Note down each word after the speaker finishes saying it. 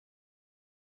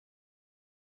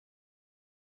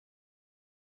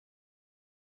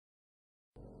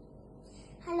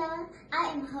Hello, I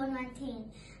am Nuan Ting.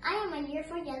 I am a Year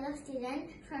 4 Yellow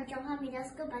student from Jongha Middle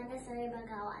School, Bandar-Seri,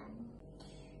 Begawan.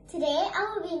 Today,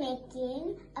 I will be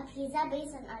making a pizza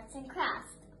based on arts and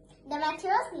crafts. The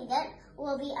materials needed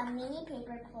will be a mini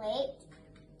paper plate,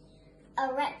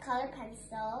 a red color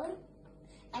pencil,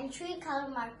 and 3 color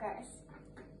markers: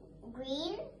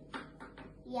 green,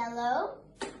 yellow,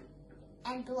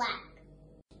 and black.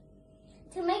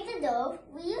 To make the dough,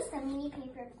 we use the mini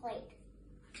paper plate.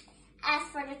 As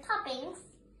for the toppings,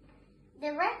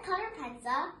 the red color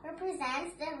pizza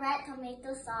represents the red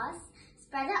tomato sauce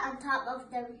spread on top of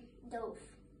the dough.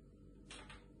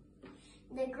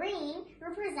 The green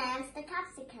represents the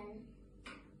capsicum.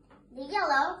 The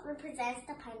yellow represents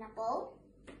the pineapple.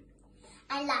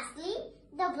 And lastly,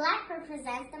 the black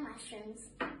represents the mushrooms.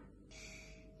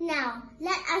 Now,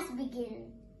 let us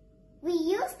begin. We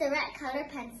use the red color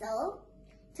pencil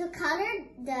to color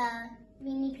the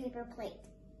mini paper plate.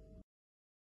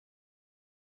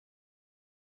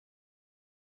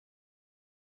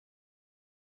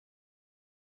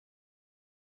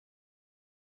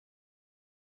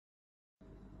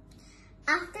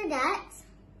 After that,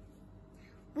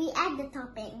 we add the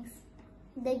toppings.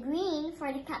 The green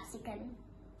for the capsicum.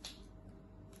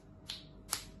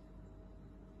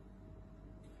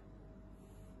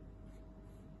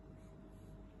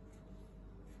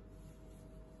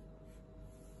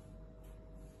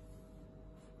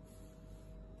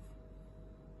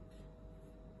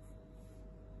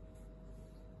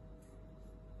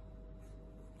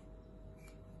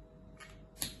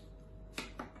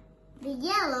 The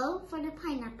yellow for the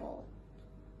pineapple.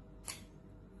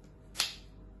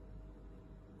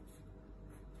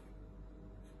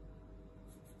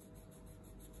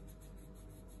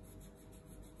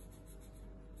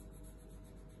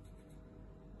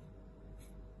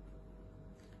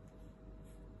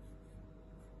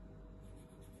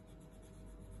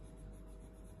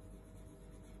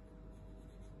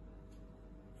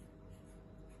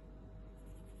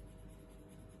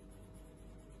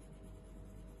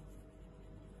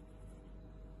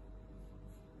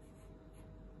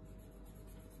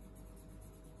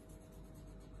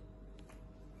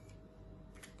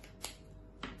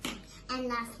 And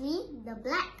lastly, the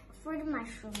black for the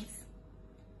mushrooms.